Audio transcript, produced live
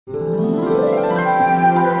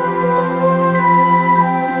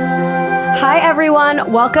everyone.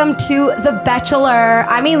 Welcome to The Bachelor.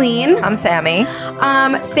 I'm Aileen. I'm Sammy.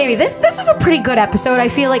 Sammy, this was a pretty good episode. I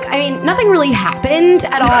feel like, nothing really happened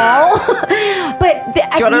at all. But do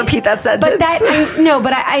you want to repeat that sentence?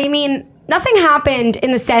 But I mean, nothing happened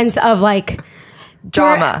in the sense of like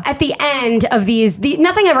drama. At the end of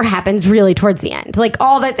nothing ever happens really towards the end. Like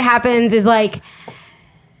all that happens is like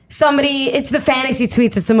it's the fantasy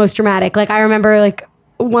tweets. It's the most dramatic. Like I remember like.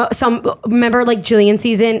 Remember like Jillian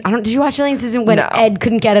season? Did you watch Jillian season when Ed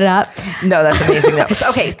couldn't get it up? No, that's amazing though.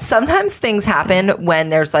 Okay, sometimes things happen when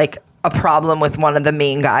there's like a problem with one of the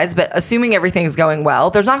main guys, but assuming everything's going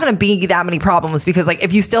well, there's not going to be that many problems because like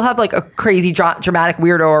if you still have like a crazy dramatic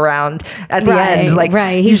weirdo around at the end, like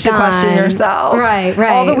you should question yourself. Right.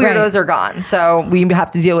 All the weirdos are gone, so we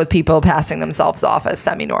have to deal with people passing themselves off as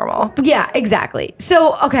semi-normal. Yeah, exactly.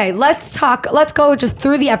 So okay, let's go just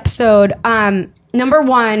through the episode. Number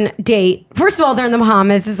one date. First of all, they're in the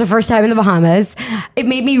Bahamas. This is the first time in the Bahamas. It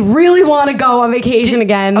made me really want to go on vacation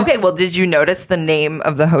again. Okay, well, did you notice the name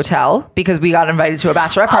of the hotel? Because we got invited to a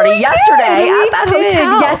bachelorette party yesterday at that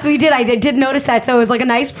hotel. Yes, we did. I did notice that. So it was like a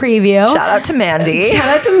nice preview. Shout out to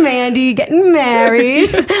Mandy. Getting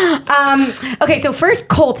married. Okay, so first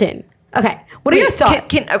Colton. Okay, what are your thoughts?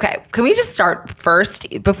 Can we just start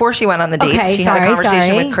first? Before she went on the dates, she had a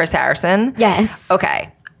conversation with Chris Harrison. Yes.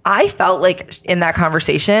 Okay. I felt like in that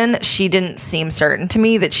conversation, she didn't seem certain to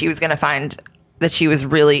me that she was going to find, that she was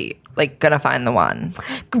really like going to find the one.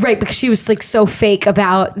 Right, because she was like so fake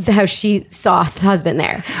about how she saw her husband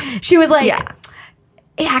there. She was like, yeah.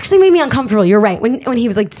 It actually made me uncomfortable. You're right. When he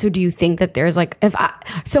was like, so do you think that there's like,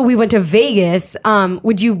 so we went to Vegas,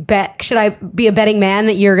 would you bet, should I be a betting man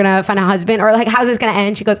that you're going to find a husband? Or like, how's this going to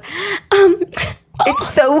end? She goes,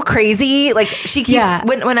 it's so crazy. Like she keeps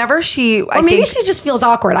whenever she, or maybe she just feels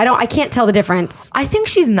awkward. I can't tell the difference. I think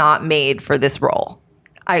she's not made for this role.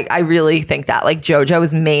 I really think that like JoJo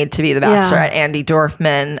was made to be the Bachelorette. Andy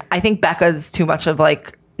Dorfman. I think Becca's too much of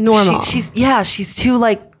like normal. She's too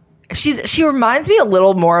like. She reminds me a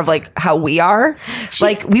little more of like how we are.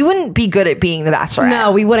 Like we wouldn't be good at being the Bachelorette.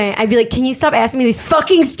 No, we wouldn't. I'd be like, can you stop asking me these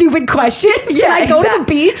fucking stupid questions? Can I go to the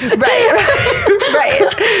beach? Right.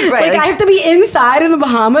 Like I have to be inside in the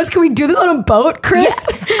Bahamas. Can we do this on a boat, Chris?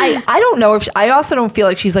 Yeah. I don't know if I also don't feel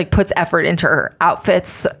like she's like puts effort into her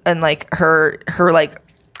outfits and like her like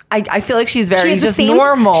I feel like she's very just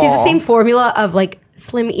normal. She's the same formula of like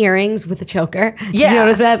slim earrings with a choker. Yeah. Did you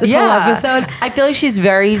notice that this whole episode? I feel like she's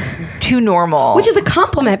very too normal. Which is a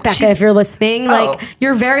compliment, Becca, if you're listening. Like,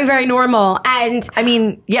 you're very, very normal. And I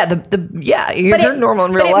mean, you're normal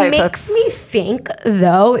in real life. It makes me think,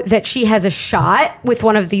 though, that she has a shot with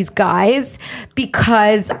one of these guys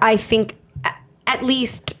because I think at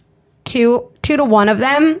least two to one of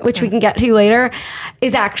them, which we can get to later,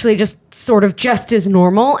 is actually just sort of just as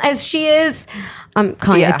normal as she is. I'm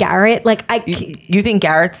calling it Garrett. Like you think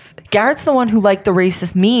Garrett's the one who liked the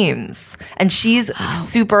racist memes, and she's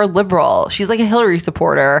super liberal. She's like a Hillary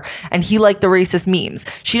supporter, and he liked the racist memes.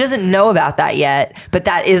 She doesn't know about that yet, but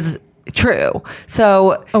that is true.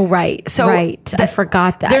 So right. I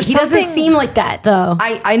forgot that. He doesn't seem like that though.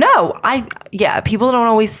 I know. People don't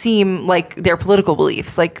always seem like their political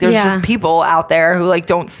beliefs. Like there's just people out there who like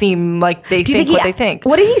don't seem like they think what they think.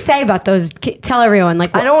 What did he say about those? Tell everyone.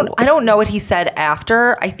 Like I don't know what he said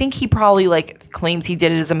after. I think he probably like claims he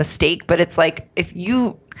did it as a mistake, but it's like if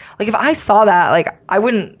I saw that, like I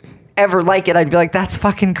wouldn't ever like it. I'd be like, that's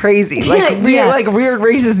fucking crazy. Like weird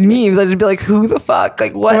racist memes. I'd be like, who the fuck?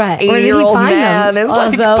 Like what 80-year-old man is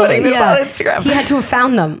like putting this on Instagram? He had to have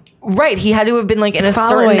found them. Right. He had to have been like in a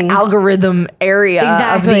certain algorithm area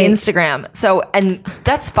of the Instagram. So, and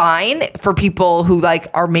that's fine for people who like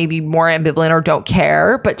are maybe more ambivalent or don't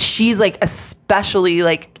care, but she's like especially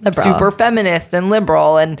like liberal. Super feminist and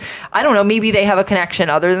liberal. And I don't know, maybe they have a connection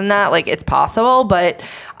other than that. Like it's possible, but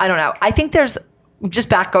I don't know. I think there's just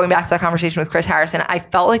going back to that conversation with Chris Harrison, I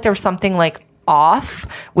felt like there was something like off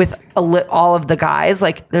with all of the guys.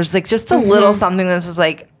 Like there's like just a little something that's just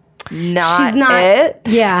like not it.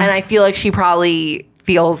 Yeah. And I feel like she probably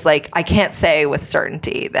feels like I can't say with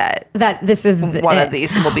certainty that this is one of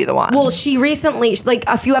these will be the one. Well, she recently, like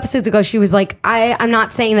a few episodes ago, she was like, I'm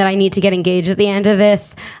not saying that I need to get engaged at the end of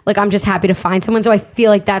this. Like, I'm just happy to find someone. So I feel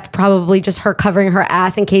like that's probably just her covering her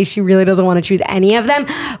ass in case she really doesn't want to choose any of them.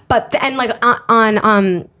 But and like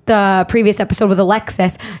on the previous episode with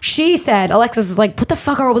Alexis, Alexis was like, what the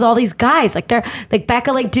fuck are with all these guys? Like they're like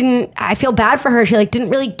Becca I feel bad for her. She like didn't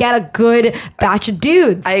really get a good batch of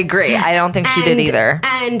dudes. I agree. I don't think she did either.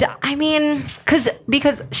 And I mean,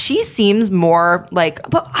 because she seems more like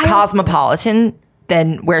cosmopolitan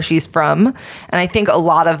than where she's from. And I think a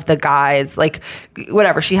lot of the guys, like,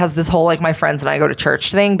 whatever, she has this whole, like, my friends and I go to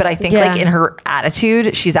church thing, but I think, like, in her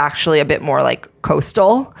attitude, she's actually a bit more, like,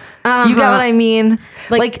 coastal. You get what I mean?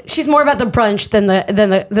 Like she's more about the brunch than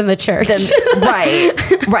the church.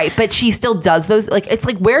 Right. But she still does those, like, it's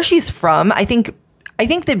like where she's from. I think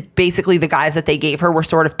that basically the guys that they gave her were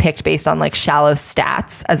sort of picked based on, like, shallow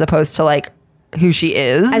stats as opposed to, like, who she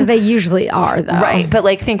is. As they usually are, though. Right. But,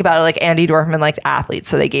 like, think about it, like, Andy Dorfman likes athletes,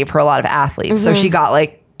 so they gave her a lot of athletes. So she got,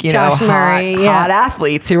 like, you know, hot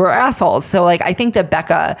athletes who are assholes. So, like, I think that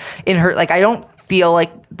Becca, in her, like, I don't feel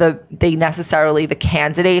like the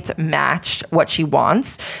candidates matched what she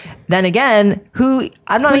wants. Then again,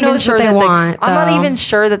 I'm not even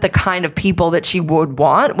sure that the kind of people that she would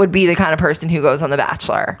want would be the kind of person who goes on The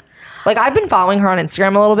Bachelor. Like, I've been following her on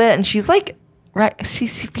Instagram a little bit, and she's like, right, she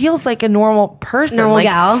feels like a normal person, normal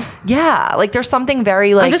gal. Yeah, like there's something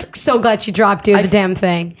very, like, I'm just so glad she dropped the damn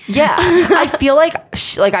thing. Yeah, I feel like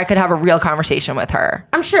I could have a real conversation with her.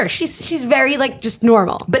 I'm sure she's very, like, just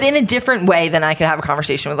normal, but in a different way than I could have a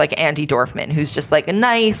conversation with, like, Andy Dorfman, who's just, like, a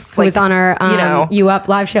nice, who was on our You Up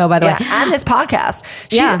live show, by the way, and his podcast.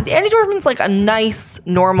 Andy Dorfman's like a nice,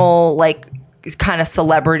 normal, like, kind of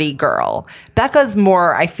celebrity girl. Becca's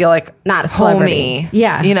more, I feel like, not a celebrity.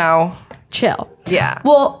 Homey, you know. Chill. Yeah.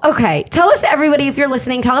 Well, okay. Tell us, everybody, if you're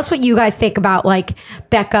listening, tell us what you guys think about, like,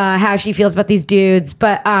 Becca, how she feels about these dudes.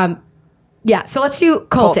 But yeah, so let's do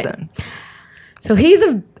Colton. So he's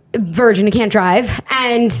a virgin who can't drive,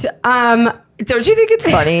 and don't you think it's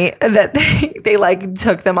funny that they like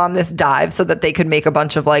took them on this dive so that they could make a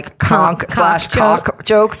bunch of, like, cock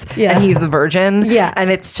jokes, and he's the virgin, and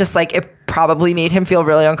it's just like it probably made him feel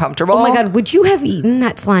really uncomfortable. Oh my God, would you have eaten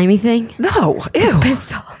that slimy thing? No, ew.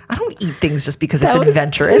 Pistol. I don't eat things just because it's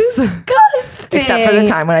adventurous. Disgusting. Except for the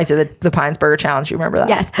time when I did the Pines Burger Challenge. You remember that?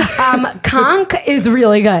 Yes. Conch is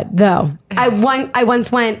really good, though. I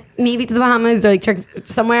once went maybe to the Bahamas or, like,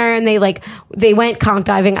 somewhere, and they went conch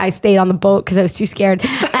diving. I stayed on the boat because I was too scared,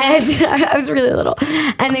 and I was really little.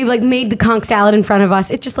 And they, like, made the conch salad in front of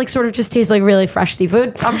us. It just, like, sort of just tastes like really fresh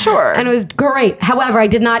seafood. I'm sure. And it was great. However, I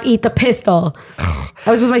did not eat the pistol. I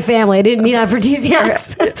was with my family. I didn't need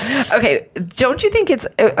aphrodisiacs. Okay, don't you think it's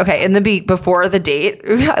okay? Before the date,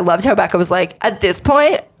 I loved how Becca was like, at this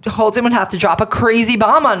point, Holden would have to drop a crazy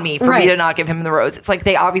bomb on me for me to not give him the rose. It's like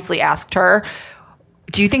they obviously asked her,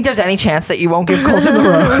 do you think there's any chance that you won't give Colton the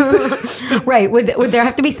rose? Right. Would there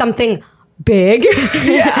have to be something big?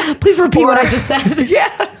 Yeah. Please repeat what I just said.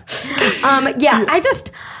 Yeah.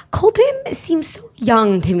 Colton seems so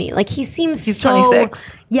young to me. Like, he's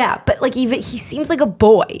 26. Yeah, but, like, even he seems like a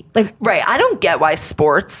boy. Like, right. I don't get why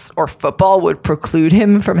sports or football would preclude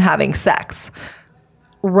him from having sex.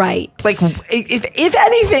 Right. Like, if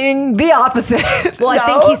anything, the opposite. Well, I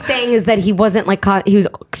think he's saying is that he wasn't, like, he was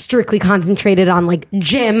strictly concentrated on, like,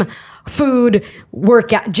 gym, food,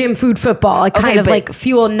 workout, gym, food, football. Like, kind of like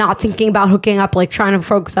fuel, not thinking about hooking up, like, trying to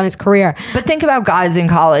focus on his career. But think about guys in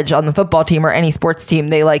college on the football team or any sports team.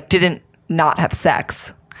 They, like, didn't not have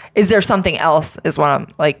sex. Is there something else is what I'm,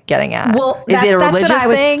 like, getting at? Well, is it a religious that's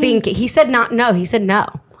what I thing? was thinking. He said no. He said no.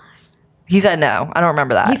 He said no. I don't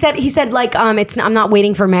remember that. He said like, I'm not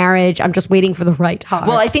waiting for marriage. I'm just waiting for the right heart.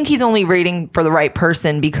 Well, I think he's only waiting for the right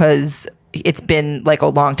person because it's been, like, a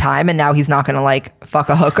long time, and now he's not going to, like, fuck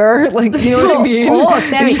a hooker. Like, you know what I mean? Oh,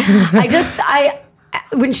 Sammy.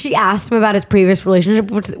 When she asked him about his previous relationship,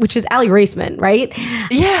 which is Allie Raceman, right?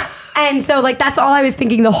 Yeah. And so, like, that's all I was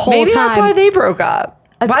thinking the whole time. Maybe that's why they broke up.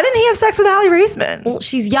 Why didn't he have sex with Allie Raceman? Well,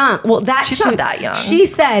 she's young. Well, she's not that young. She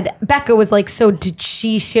said, Becca was like, so did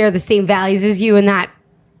she share the same values as you in that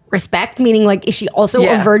respect? Meaning, like, is she also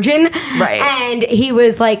a virgin? Right. And he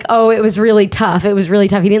was like, oh, it was really tough. He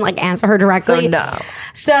didn't, like, answer her directly. So, no.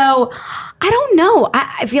 So, I don't know.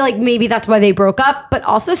 I feel like maybe that's why they broke up. But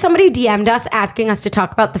also somebody DM'd us asking us to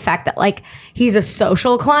talk about the fact that, like, he's a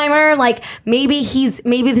social climber. Like, maybe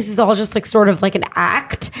this is all just, like, sort of like an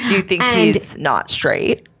act. Do you think he's not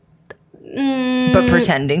straight? But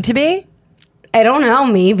pretending to be? I don't know.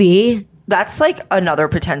 Maybe. That's, like, another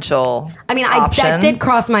potential option. That did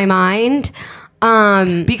cross my mind.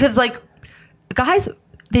 Because, like, guys,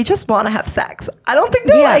 they just want to have sex. I don't think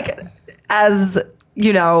they're, like, as,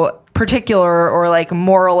 you know, particular or, like,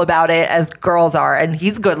 moral about it as girls are. And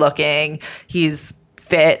he's good looking. He's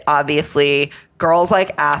fit, obviously. Girls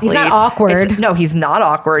like athletes. He's not awkward. No, he's not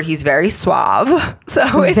awkward. He's very suave.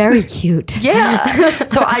 So it's very cute. Yeah.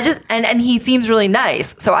 So I just and he seems really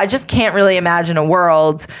nice. So I just can't really imagine a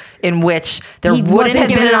world in which there wouldn't have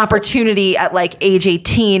been an opportunity at, like, age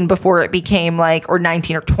 18 before it became, like, or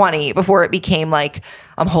 19 or 20 before it became, like,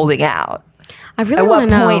 I'm holding out. I really at what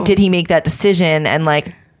know. point did he make that decision? And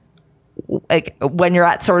like when you're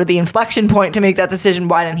at sort of the inflection point to make that decision,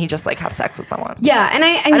 why didn't he just like have sex with someone? Yeah, and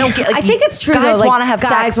I don't get. Like, I think it's true. Guys want to have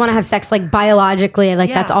sex. Guys want to have sex like biologically. Like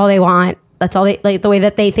that's all they want. That's all they like. The way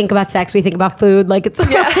that they think about sex, we think about food. Like it's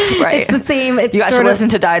right. It's the same. It's you guys should listen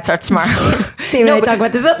to Diet Starts Tomorrow. Same. I talk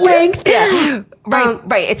about this at length. Yeah,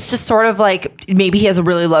 right. It's just sort of like maybe he has a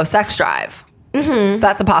really low sex drive. Mm-hmm.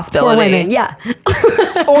 That's a possibility. For women, yeah.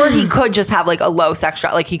 Or he could just have like a low sex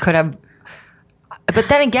drive. Like he could have. But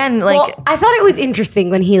then again, like I thought it was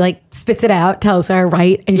interesting when he like spits it out, tells her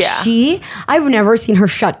right, and I've never seen her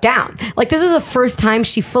shut down. Like this was the first time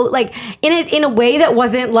she like in a way that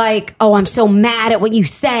wasn't like, oh, I'm so mad at what you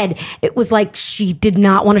said. It was like she did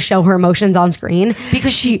not want to show her emotions on screen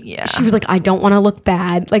because she was like, I don't want to look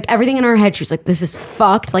bad. Like everything in her head, she was like, this is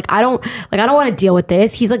fucked. Like I don't want to deal with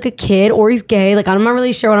this. He's like a kid or he's gay. Like I'm not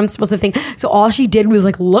really sure what I'm supposed to think. So all she did was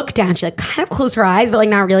like look down. She like kind of closed her eyes, but like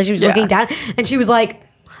not really. She was looking down, and she was like,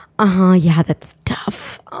 yeah, that's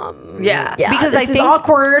tough. Because I think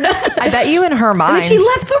awkward. I bet you in her mind. And then she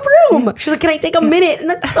left the room. She's like, can I take a minute? And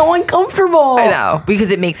that's so uncomfortable. I know,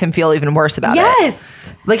 because it makes him feel even worse about it.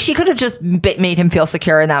 Yes. Like she could have just made him feel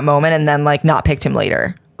secure in that moment and then like not picked him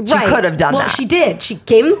later. She could have done that. Well, she did. She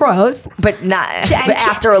gave him the rose. But not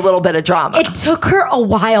after a little bit of drama. It took her a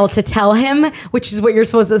while to tell him, which is what you're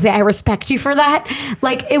supposed to say. I respect you for that.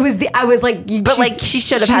 Like, I was like... But like, she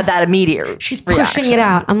should have had that immediate She's pushing it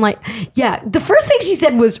out. I'm like, yeah. The first thing she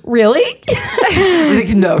said was, really? Like,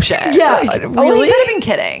 no shit. Yeah. Like, really? Oh, he could have been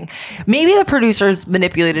kidding. Maybe the producers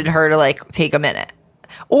manipulated her to like take a minute.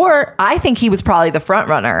 Or I think he was probably the front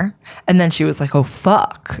runner, and then she was like, "Oh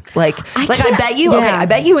fuck!" I bet you. Yeah. Okay, I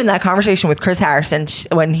bet you in that conversation with Chris Harrison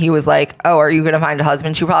when he was like, "Oh, are you gonna find a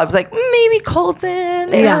husband?" She probably was like, "Maybe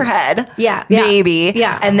Colton," in her head. Yeah, maybe.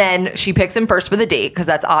 Yeah, and then she picks him first for the date because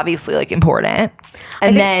that's obviously like important.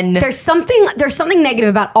 And then there's something negative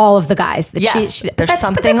about all of the guys. That there's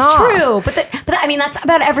something that's off. But I mean that's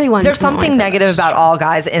about everyone. There's something negative about all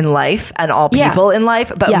guys in life and all people in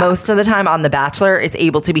life, but most of the time on The Bachelor, it's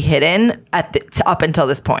able to be hidden up until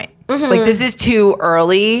this point. Mm-hmm. Like this is too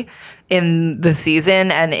early in the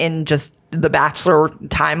season and in just the Bachelor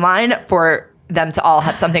timeline for them to all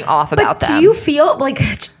have something off about them. Do you feel like?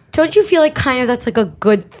 Don't you feel like kind of that's like a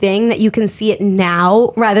good thing that you can see it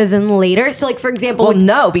now rather than later? So like, for example... Well,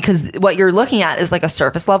 no, because what you're looking at is like a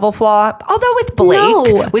surface level flaw. Although with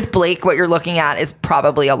Blake, what you're looking at is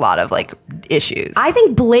probably a lot of like issues. I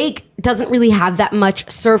think Blake doesn't really have that much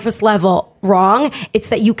surface level wrong. It's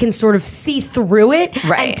that you can sort of see through it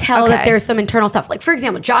and tell that there's some internal stuff. Like, for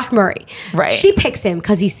example, Josh Murray. Right. She picks him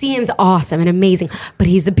because he seems awesome and amazing, but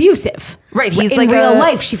he's abusive. Right. He's in like real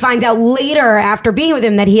life. She finds out later after being with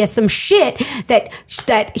him that he has some shit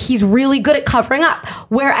that he's really good at covering up.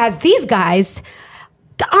 Whereas these guys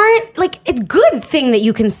aren't like, it's a good thing that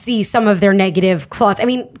you can see some of their negative flaws. I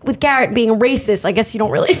mean, with Garrett being a racist, I guess you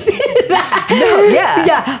don't really see that. No, yeah.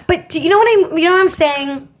 Yeah. But do you know what I'm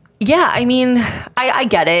saying? Yeah, I mean, I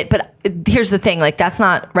get it, but here's the thing, like that's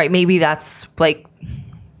not right. Maybe that's like,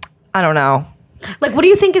 I don't know. Like, what do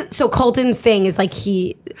you think so Colton's thing is like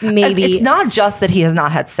he maybe... It's not just that he has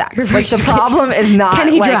not had sex. Like, the problem is not...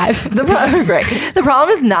 Can he drive? The problem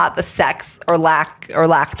is not the sex or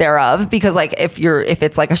lack thereof, because like if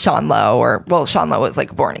it's like a Sean Lowe Sean Lowe was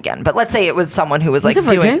like born again, but let's say it was someone who was like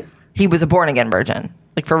he was a born again virgin,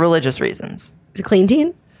 like for religious reasons. Is it clean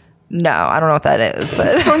teen? No, I don't know what that is. But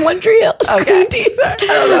it's from Montreal. Okay. I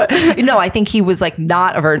don't know. No, I think he was like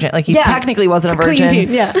not a virgin. Like he technically wasn't a virgin. Clean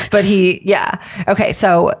teen, but okay,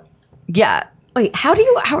 so yeah. Wait, how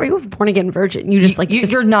are you a born again virgin? You just like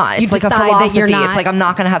you're not. It's like a philosophy. It's like I'm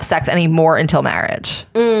not going to have sex anymore until marriage.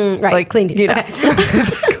 Right, like clean teen. You know. Okay.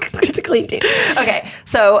 It's a clean teen. Okay,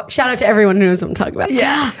 so shout out to everyone who knows what I'm talking about.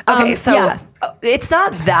 Yeah. Okay, so it's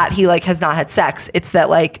not that he like has not had sex. It's that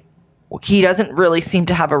like he doesn't really seem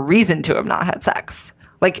to have a reason to have not had sex.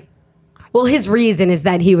 Like, well, his reason is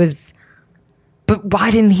that he was. But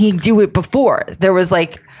why didn't he do it before? There was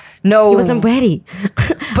like no. He wasn't ready.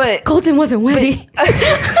 But Colton wasn't ready.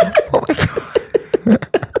 Oh my God.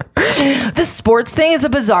 The sports thing is a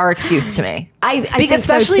bizarre excuse to me. I think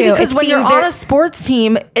especially so too. Because when you're on a sports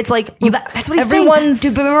team, it's like that's what he's saying.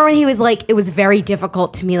 Dude, but remember when he was like, it was very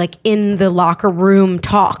difficult to me, like in the locker room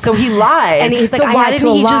talk. So he lied, and he's like, so why didn't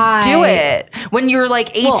he just do it when you were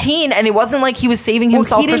like 18? And it wasn't like he was saving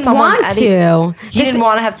himself for someone. He didn't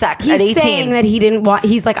want to have sex at 18. He's saying that he didn't want.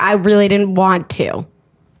 He's like, I really didn't want to.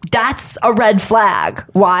 That's a red flag.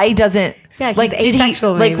 Why doesn't? Yeah, like he's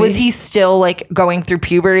asexual. Like was he still like going through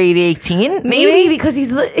puberty at 18? Maybe because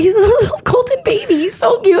he's a little golden baby. He's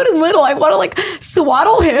so cute and little. I want to like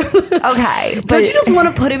swaddle him. Okay, don't you just want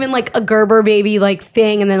to put him in like a Gerber baby like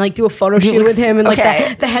thing and then like do a photo shoot with him and like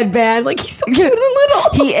the headband? Like he's so cute and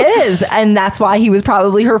little. He is, and that's why he was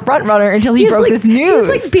probably her front runner until he broke this news. He has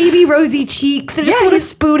like baby rosy cheeks and just want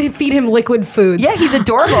to feed him liquid foods. Yeah, he's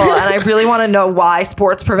adorable, and I really want to know why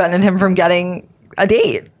sports prevented him from getting a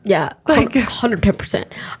date. Yeah, like 110%.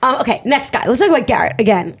 Okay, next guy. Let's talk about Garrett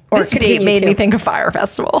again. This date made me think of Fire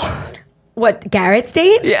Festival. What, Garrett's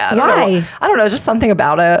date? Yeah. Why? I don't know. Just something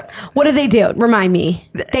about it. What did they do? Remind me.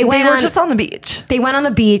 They were just on the beach. They went on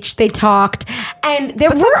the beach. They talked, and there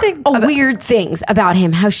were weird things about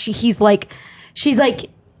him. How she's like,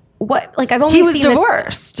 what? Like I've only he was seen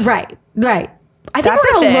divorced. This. Right. I think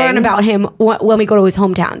we're going to learn about him when we go to his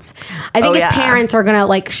hometowns. I think his parents are going to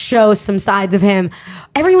like show some sides of him.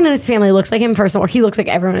 Everyone in his family looks like him, first of all. He looks like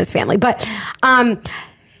everyone in his family. But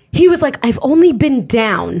he was like, I've only been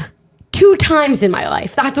down 2 times in my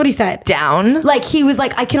life. That's what he said. Down? Like he was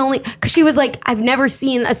like, I can only, because she was like, I've never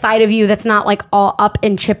seen a side of you that's not like all up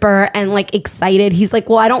and chipper and like excited. He's like,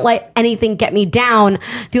 well, I don't let anything get me down.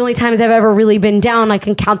 The only times I've ever really been down, I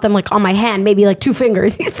can count them like on my hand, maybe like 2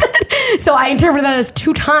 fingers, he said. So I interpreted that as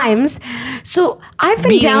 2 times. So I've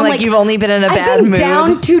been down like you've only been in a bad mood. I've been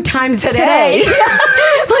down 2 times today.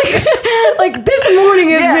 like this morning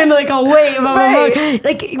has been like a wave of emotion.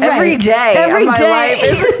 Like every day of my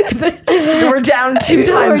life we're down 2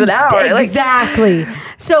 times an hour. Exactly.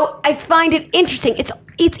 So I find it interesting. It's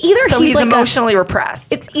either he's like emotionally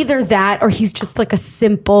repressed. It's either that or he's just like a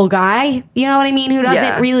simple guy. You know what I mean? Who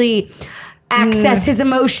doesn't really access his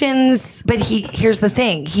emotions. But here's the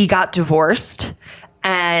thing. He got divorced.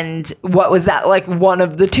 And what was that? Like one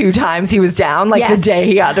of the 2 times he was down? Like the day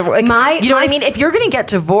he got divorced? Like, you know what I mean? If you're going to get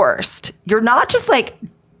divorced, you're not just like...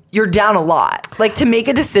 You're down a lot. Like to make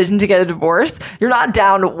a decision to get a divorce, you're not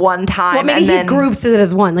down 1 time. Well, maybe he groups it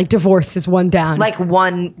as 1. Like divorce is 1 down. Like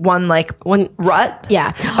one rut.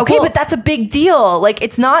 Yeah. Okay, but that's a big deal. Like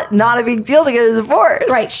it's not a big deal to get a divorce.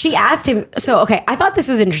 Right. She asked him. So okay, I thought this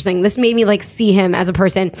was interesting. This made me like see him as a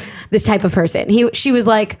person, this type of person. She was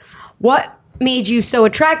like, what made you so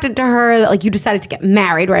attracted to her that like you decided to get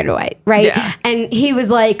married right away? Right. Yeah. And he was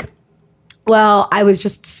like, well, I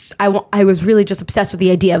was really just obsessed with the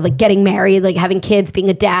idea of like getting married, like having kids, being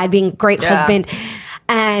a dad, being a great husband.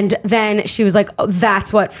 And then she was like, oh,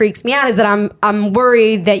 that's what freaks me out is that I'm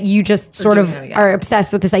worried that you just sort of are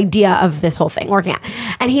obsessed with this idea of this whole thing working out.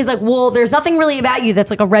 And he's like, well, there's nothing really about you that's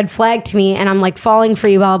like a red flag to me. And I'm like falling for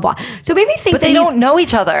you, blah, blah, blah. So maybe think but they don't know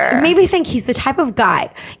each other. Maybe think he's the type of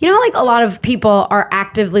guy, you know, like a lot of people are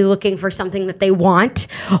actively looking for something that they want,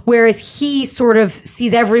 whereas he sort of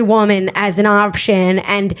sees every woman as an option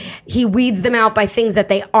and he weeds them out by things that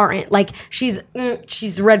they aren't. Like she's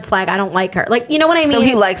a red flag. I don't like her. Like, you know what I mean? So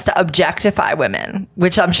he likes to objectify women,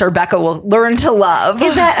 which I'm sure Becca will learn to love.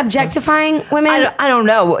 Is that objectifying women? I don't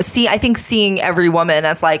know. I think seeing every woman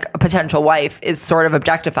as like a potential wife is sort of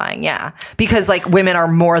objectifying, yeah. Because like women are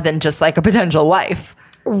more than just like a potential wife.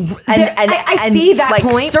 I see that like,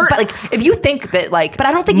 point. But like if you think that like... But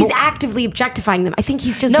I don't think he's actively objectifying them. I think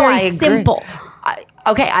he's just very simple.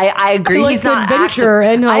 I agree. He's not adventure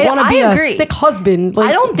and I want to be a sick husband. Like,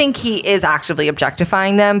 I don't think he is actively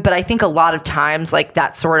objectifying them, but I think a lot of times like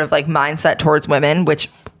that sort of like mindset towards women, which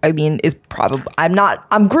I mean is probably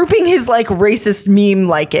I'm grouping his like racist meme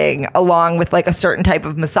liking along with like a certain type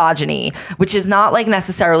of misogyny, which is not like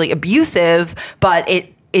necessarily abusive, but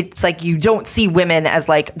it's like you don't see women as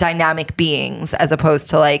like dynamic beings as opposed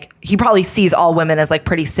to like he probably sees all women as like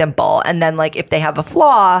pretty simple, and then like if they have a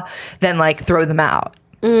flaw then like throw them out.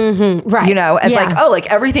 Right. You know, it's like, oh, like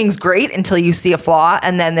everything's great until you see a flaw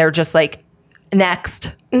and then they're just like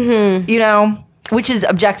next. You know, which is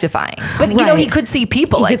objectifying. But you know, he could see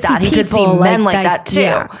people like that. He could see men like that too.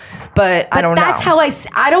 Yeah. But I don't know. That's how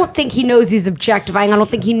I don't think he knows he's objectifying. I don't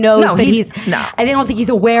think he knows that he's... No. I don't think he's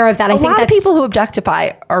aware of that. I think a lot of people who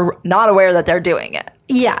objectify are not aware that they're doing it.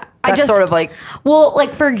 Yeah. That's sort of like... Well,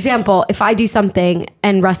 like, for example, if I do something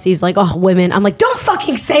and Rusty's like, oh, women, I'm like, don't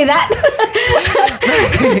fucking say that.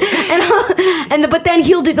 But then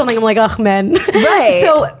he'll do something, I'm like, oh, men. Right.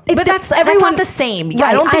 But that's not the same. Right,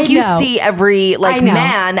 I don't think you see every like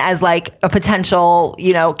man as like a potential,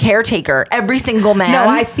 you know, caretaker. Every single man. No,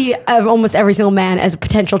 I see almost every single man as a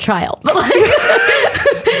potential child. But like...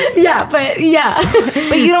 But you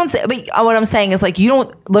don't say, but what I'm saying is like you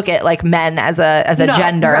don't look at like men as a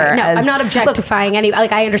gender. Right, no, I'm not objectifying any.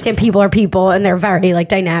 Like I understand people are people and they're very like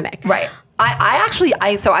dynamic. Right.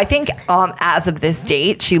 I think as of this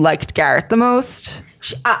date, she liked Garrett the most.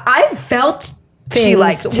 I felt things she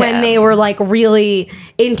liked when him. they were like really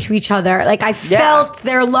into each other. Like I felt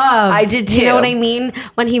their love. I did too. You know what I mean?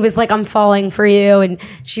 When he was like, "I'm falling for you," and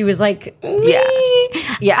she was like, "Yeah."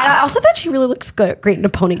 And I also thought she really looks great in a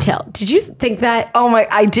ponytail. Did you think that? Oh my!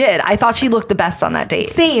 I did. I thought she looked the best on that date.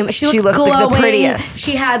 Same. She looked glowing. Like the prettiest.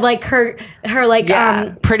 She had like her like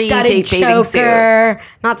pretty studded date choker, suit.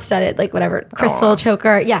 Not studded, like whatever crystal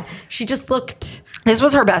choker. Yeah, she just looked. This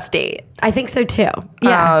was her best date. I think so too.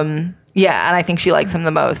 Yeah. Yeah, and I think she likes him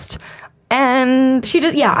the most. And she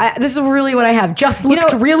just, this is really what I have. Just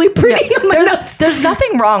looked really pretty. Yeah, there's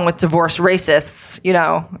nothing wrong with divorced racists, you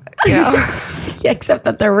know. Yeah, except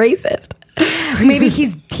that they're racist. Maybe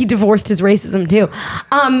he divorced his racism too.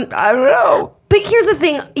 I don't know. But here's the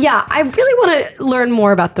thing. Yeah, I really want to learn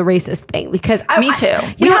more about the racist thing because me too.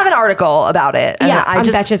 We have an article about it. And yeah, I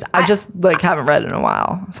just like haven't read it in a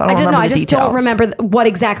while, so I just don't remember what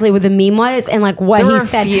exactly the meme was and like what he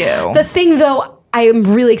said. The thing though, I am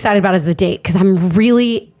really excited about is the date because I'm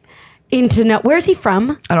really into where is he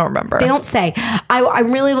from? I don't remember. They don't say.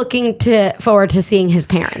 I'm really looking forward to seeing his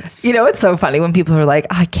parents. You know, it's so funny when people are like,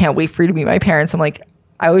 "I can't wait for you to meet my parents." I'm like,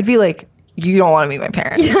 I would be like, you don't want to meet my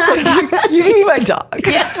parents. You can meet my dog.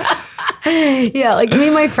 Yeah, like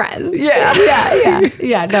meet my friends. Yeah.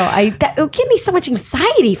 No, that it would give me so much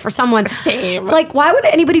anxiety for someone. Same. Like, why would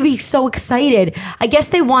anybody be so excited? I guess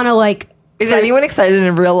they want to like. Is anyone excited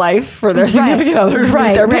in real life for their significant other to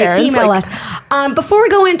meet their parents? Email us. Before we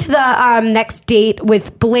go into the next date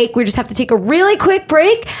with Blake, we just have to take a really quick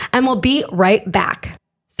break, and we'll be right back.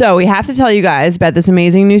 So we have to tell you guys about this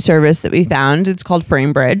amazing new service that we found. It's called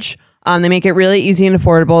FrameBridge. They make it really easy and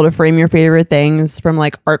affordable to frame your favorite things, from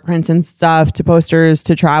like art prints and stuff to posters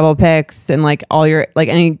to travel pics and like all your like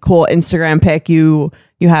any cool Instagram pic you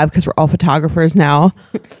have, because we're all photographers now.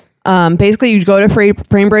 Basically, you go to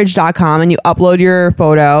framebridge.com and you upload your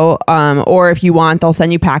photo, or if you want, they'll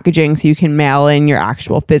send you packaging so you can mail in your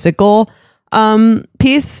actual physical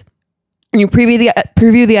piece. And you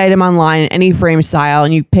preview the item online in any frame style,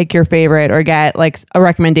 and you pick your favorite or get like a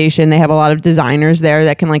recommendation. They have a lot of designers there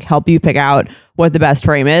that can like help you pick out what the best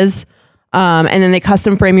frame is. And then they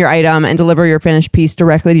custom frame your item and deliver your finished piece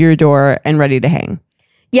directly to your door and ready to hang.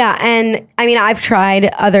 Yeah, and I mean, I've tried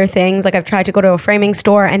other things. Like I've tried to go to a framing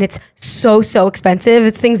store, and it's so expensive.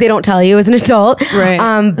 It's things they don't tell you as an adult.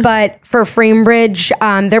 Right. But for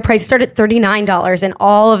FrameBridge, their prices start at $39, and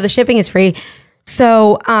all of the shipping is free.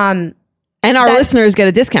 So, and our listeners get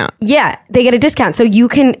a discount. Yeah, they get a discount. So you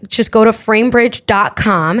can just go to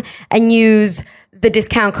framebridge.com and use the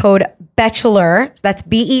discount code BETCHELOR, so that's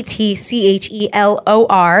BETCHELOR,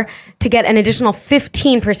 to get an additional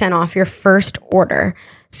 15% off your first order.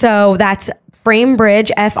 So that's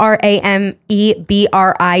FrameBridge,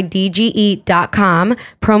 FrameBridge.com,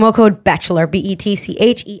 promo code BETCHELOR,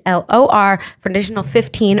 BETCHELOR, for an additional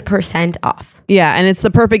 15% off. Yeah, and it's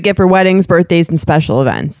the perfect gift for weddings, birthdays, and special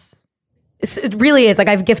events. It really is. Like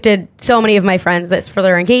I've gifted so many of my friends this for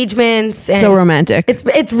their engagements. And so romantic.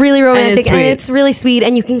 It's really romantic and it's really sweet,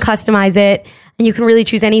 and you can customize it and you can really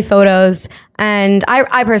choose any photos. And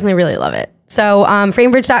I personally really love it. So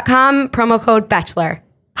framebridge.com, promo code Bachelor.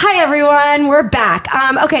 Hi everyone, we're back.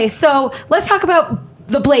 Okay, so let's talk about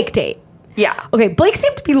the Blake date. Yeah. Okay, Blake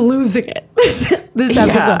seemed to be losing it this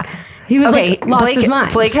episode. He was lost his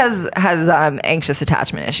mind. Blake has anxious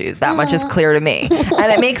attachment issues. That much is clear to me,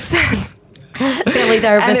 and it makes sense. Family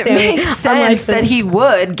therapist. And it makes sense that he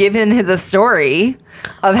would, given the story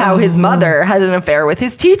of how his mother had an affair with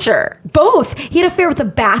his teacher. Both. He had an affair with the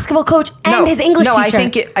basketball coach and his English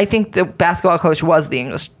teacher. I think the basketball coach was the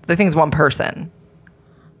English. I think it's one person.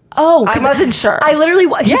 Oh, I wasn't sure. I literally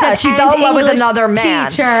said, she fell in love with another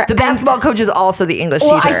man. Teacher, the basketball coach is also the English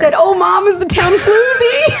teacher. I said, "Oh, mom is the town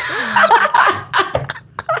floozy."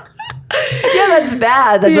 Yeah, that's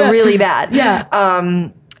bad. That's really bad. Yeah.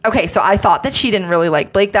 Okay, so I thought that she didn't really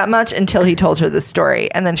like Blake that much until he told her this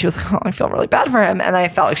story. And then she was like, "Oh, I feel really bad for him." And I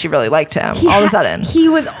felt like she really liked him all of a sudden. He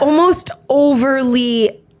was almost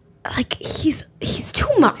overly, like, he's too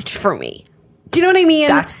much for me. Do you know what I mean?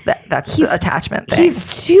 That's the attachment thing.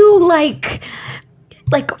 He's too like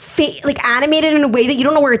animated in a way that you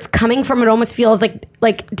don't know where it's coming from. It almost feels like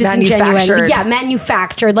disingenuous.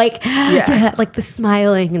 Manufactured. Like the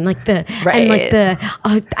smiling and like the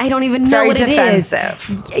I don't even know what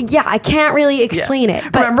defensive. It is. Yeah, I can't really explain it.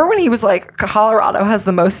 But remember when he was like, Colorado has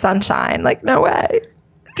the most sunshine? Like, no way.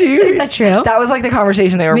 Dude, is that true? That was like the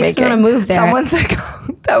conversation they were making. Makes me want to move there. Someone's like,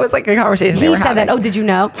 that was like a conversation they were having. He said that. Oh, did you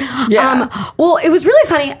know? Yeah. Well, it was really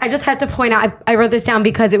funny. I just had to point out, I wrote this down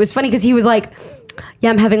because it was funny because he was like, yeah,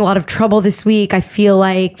 I'm having a lot of trouble this week. I feel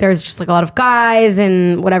like there's just like a lot of guys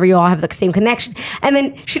and whatever, you all have the same connection. And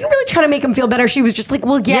then she didn't really try to make him feel better. She was just like,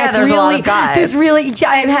 well, yeah, it's there's really, a lot of guys. There's really, yeah,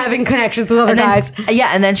 I'm having connections with other guys.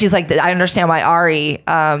 Yeah, and then she's like, I understand why Ari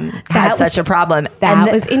had such a problem.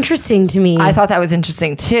 That was interesting to me. I thought that was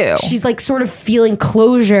interesting too. She's like sort of feeling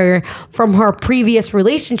closure from her previous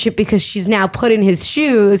relationship because she's now put in his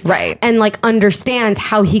shoes, right? And like understands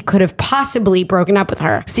how he could have possibly broken up with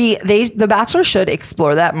her. See, The Bachelor should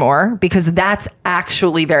explore that more because that's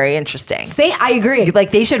actually very interesting. I agree.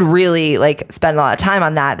 Like they should really like spend a lot of time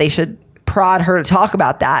on that. They should prod her to talk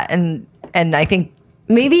about that, and I think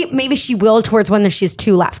maybe she will towards when she's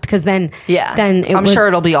two left, because then I'm sure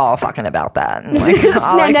it'll be all fucking about that. And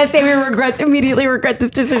like, Sammy immediately regret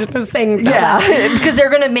this decision of saying because they're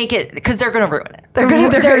gonna make it, because they're gonna ruin it.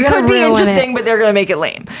 It could be interesting, but they're gonna make it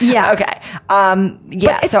lame. Yeah. Okay.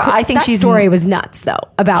 So I think that story was nuts though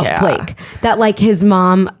about Blake, that like his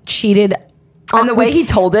mom cheated. And the way he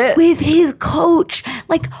told it with his coach,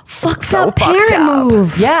 like fucked up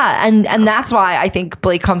move. Yeah, and that's why I think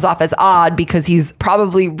Blake comes off as odd, because he's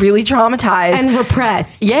probably really traumatized and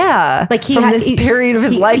repressed. Yeah, like from this period of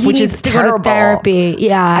his life, which is terrible. Go to therapy.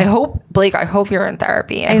 Yeah, I hope you're in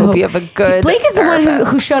therapy. I hope you have a good. Blake is therapist. The one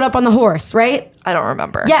who showed up on the horse, right? I don't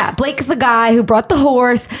remember. Yeah, Blake is the guy who brought the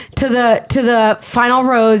horse to the final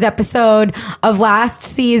rose episode of last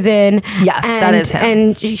season. Yes, that is him.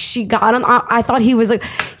 And she got on. I thought he was like,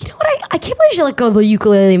 you know what? I can't believe she let go of the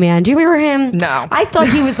ukulele man. Do you remember him? No. I thought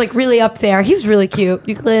he was like really up there. He was really cute.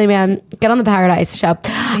 Ukulele man, get on the Paradise show.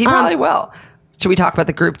 He probably will. Should we talk about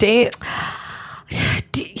the group date?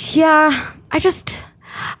 Yeah,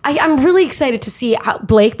 I'm really excited to see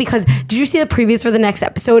Blake, because did you see the previews for the next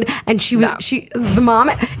episode? And the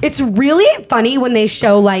mom, it's really funny when they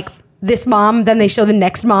show like this mom, then they show the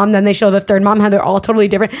next mom, then they show the third mom, how they're all totally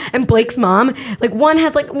different. And Blake's mom, like one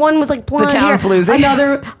was like blonde hair,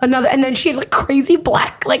 another, and then she had like crazy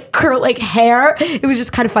black like hair. It was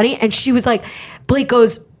just kind of funny. And she was like, Blake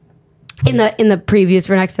goes, in the previews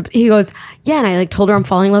for next episode, he goes, yeah, and I like told her I'm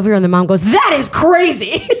falling in love with her, and the mom goes, that is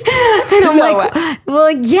crazy. And I'm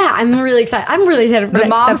well, yeah, I'm really excited. I'm really excited for the next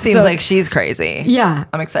mom episode. Seems like she's crazy. Yeah,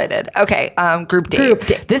 I'm excited. Okay, group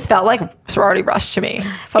date. This felt like sorority rush to me.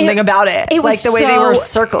 Something about it was like the way they were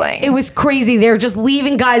circling. It was crazy. They were just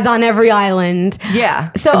leaving guys on every island.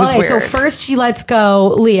 Yeah. So so first she lets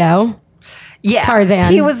go Leo. Yeah,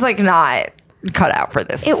 Tarzan. He was like not cut out for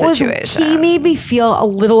this situation. He made me feel a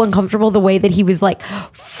little uncomfortable the way that he was like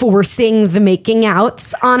forcing the making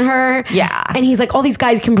outs on her. Yeah. And he's like, all these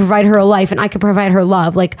guys can provide her a life and I can provide her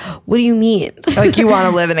love. Like, what do you mean? Like you want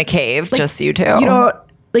to live in a cave, like, just you two.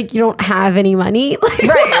 You don't have any money. Like,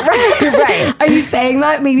 right. Are you saying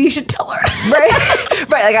that? Maybe you should tell her. Right.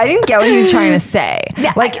 Like I didn't get what he was trying to say.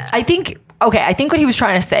 Yeah. Like I think what he was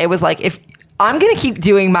trying to say was like, if I'm going to keep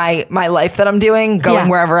doing my life that I'm doing, going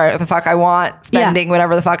wherever the fuck I want, spending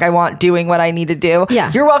whatever the fuck I want, doing what I need to do.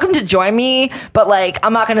 Yeah. You're welcome to join me, but like,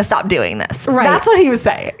 I'm not going to stop doing this. Right. That's what he was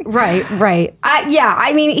saying. Right.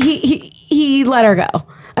 I mean, he let her go.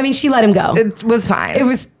 I mean, she let him go. It was fine.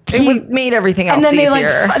 It made everything else and then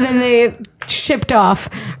easier. Then they shipped off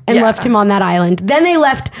and left him on that island. Then they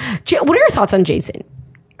left. What are your thoughts on Jason?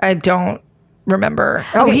 I don't remember.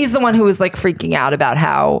 Oh, he's the one who was like freaking out about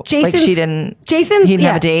how he didn't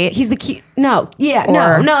have a date. He's the cute. No.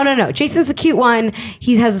 Jason's the cute one.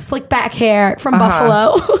 He has a slick back hair from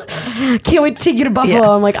Buffalo. Can't wait to take you to Buffalo.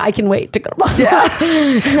 Yeah. I'm like, I can wait to go to Buffalo.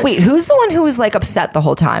 Yeah. Wait, who's the one who was like upset the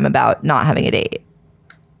whole time about not having a date?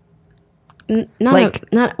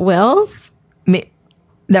 Not Wills.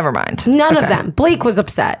 Never mind. None of them. Blake was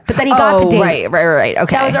upset, but then he got the date. Right.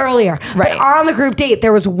 Okay. That was earlier. Right. But on the group date,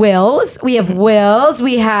 there was Wills. We have Wills.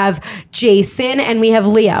 We have Jason, and we have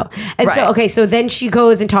Leo. And so then she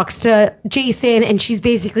goes and talks to Jason, and she's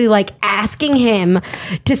basically like asking him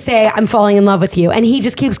to say, I'm falling in love with you. And he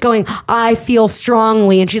just keeps going, I feel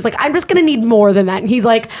strongly. And she's like, I'm just going to need more than that. And he's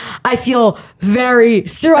like, I feel very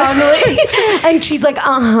strongly. And she's like,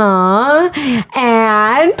 And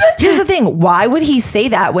here's the thing. Why would he say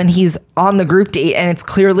that when he's on the group date and it's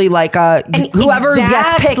clearly like whoever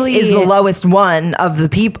gets picked is the lowest one of the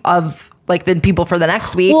people the people for the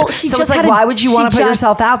next week? Well, so it's like, why would you want to put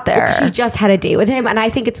yourself out there? She just had a date with him, and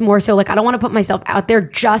I think it's more so like, I don't want to put myself out there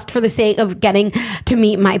just for the sake of getting to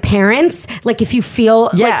meet my parents. Like, if you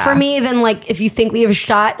feel like for me, then like if you think we have a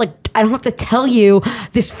shot, like I don't have to tell you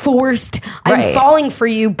this forced I'm falling for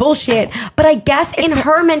you bullshit. But I guess in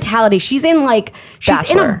her mentality, she's in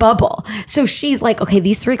a bubble. So she's like, okay,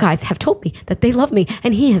 these three guys have told me that they love me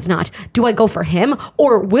and he has not. Do I go for him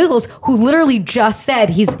or Wills, who literally just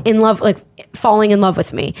said he's in love, like falling in love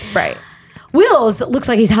with me? Right. Wills looks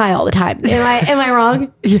like he's high all the time. Am I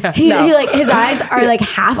wrong? Yeah. He like his eyes are like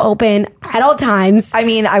half open at all times. I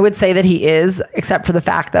mean, I would say that he is, except for the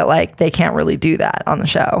fact that like they can't really do that on the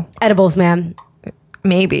show. Edibles, man.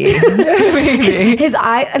 Maybe. His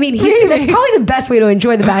eye. I mean, that's probably the best way to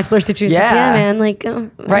enjoy the Bachelor situation. Yeah, like, yeah,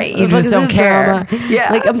 man. Like, right. You just don't care. Drama?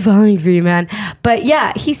 Yeah. Like, I'm falling for you, man. But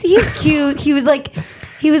yeah, he's cute. He was like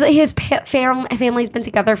his family's been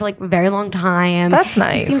together for like a very long time. That's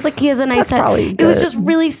nice. He seems like he has a nice That's probably It was just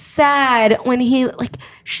really sad when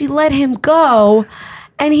she let him go.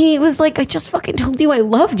 And he was like, I just fucking told you I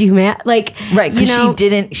loved you, man. Like, right, because she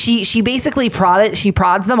didn't. She basically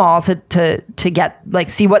prods them all to get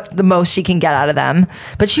like see what the most she can get out of them.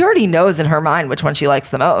 But she already knows in her mind which one she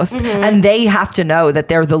likes the most, and they have to know that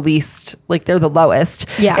they're the least, like they're the lowest.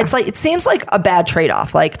 Yeah, it's like it seems like a bad trade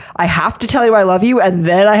off. Like I have to tell you I love you, and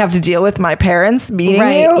then I have to deal with my parents meeting you.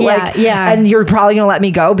 Yeah, like, and you're probably gonna let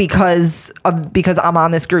me go because I'm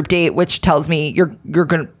on this group date, which tells me you're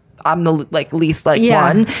gonna. I'm the like least like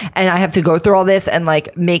one, and I have to go through all this and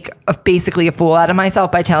like make basically a fool out of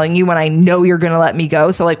myself by telling you when I know you're gonna let me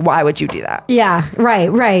go. So like, why would you do that? Yeah,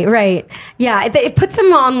 right. Yeah, it puts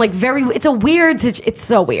them on like it's a weird. It's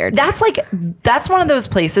so weird. That's one of those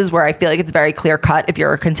places where I feel like it's very clear cut if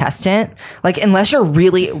you're a contestant. Like unless you're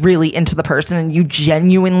really really into the person and you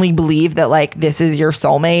genuinely believe that like this is your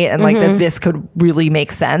soulmate and like that this could really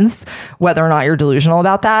make sense, whether or not you're delusional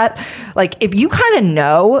about that. Like if you kind of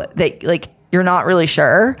know that like you're not really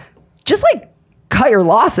sure, just like cut your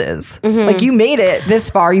losses. Like you made it this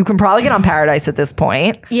far, you can probably get on Paradise at this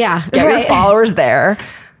point. Yeah, get your followers there.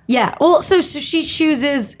 Yeah. Well, so she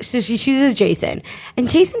chooses Jason. And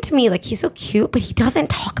Jason to me, like he's so cute, but he doesn't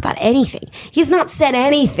talk about anything. He's not said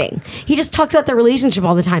anything. He just talks about their relationship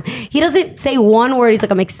all the time. He doesn't say one word. He's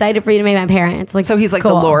like, I'm excited for you to meet my parents. Like, so he's like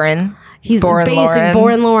cool. the Lauren. He's basic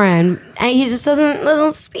boring Lauren. And he just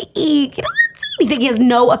doesn't speak. He doesn't say anything. He has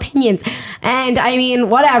no opinions. And I mean,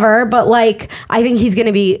 whatever, but like I think he's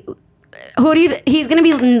gonna be he's gonna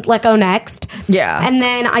be let go next. Yeah. And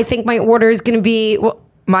then I think my order is gonna be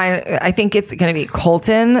I think it's going to be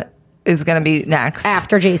Colton is going to be next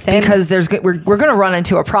after Jason because we're going to run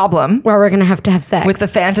into a problem where we're going to have sex with the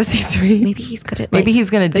fantasy suite. Maybe he's good at. Maybe he's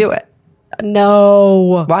going to do it.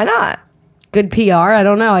 No, why not? Good PR. I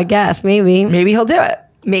don't know. I guess maybe he'll do it.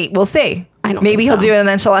 We'll see. Maybe he'll do it and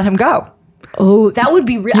then she'll let him go. Oh, that would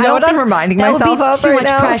be real. You know what I'm reminding myself of too right much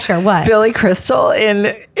now? Pressure. What? Billy Crystal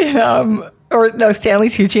in Stanley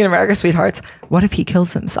Tucci in America's Sweethearts. What if he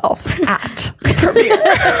kills himself at the premiere?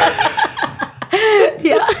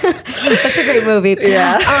 Yeah, that's a great movie.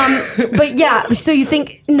 Yeah. But yeah, so you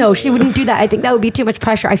think no, she wouldn't do that. I think that would be too much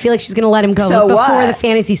pressure. I feel like she's gonna let him go before the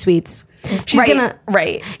fantasy suites. She's gonna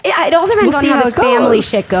It all depends on how this family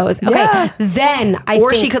shit goes. Okay, then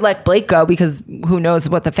or she could let Blake go because who knows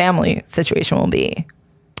what the family situation will be.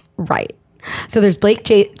 Right. So there's Blake.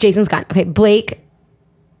 Jason's gone. Okay, Blake.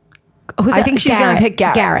 I think she's going to pick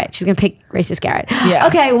Garrett. She's going to pick racist Garrett. Yeah.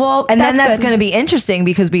 Okay, well, and then that's going to be interesting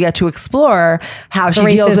because we get to explore how she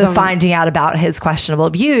deals with finding out about his questionable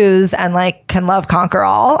views and like, can love conquer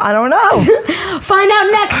all? I don't know. Find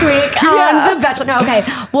out next week on The Bachelor. No, okay.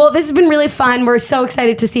 Well, this has been really fun. We're so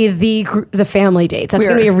excited to see the family dates. That's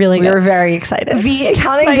going to be really good. We're very excited.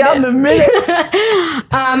 Counting down the minutes.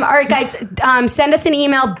 All right, guys. Send us an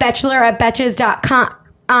email,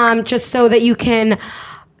 bachelor@betches.com, just so that you can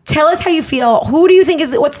tell us how you feel. Who do you think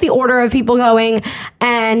what's the order of people going?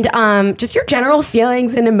 And just your general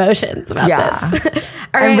feelings and emotions about this.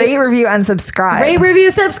 All right. Rate, review, and subscribe. Rate,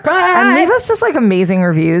 review, subscribe. And leave us just like amazing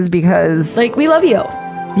reviews because like we love you.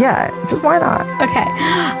 Yeah, why not? Okay.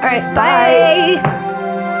 All right. Bye.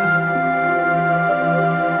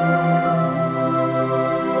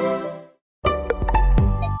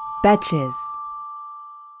 Betches.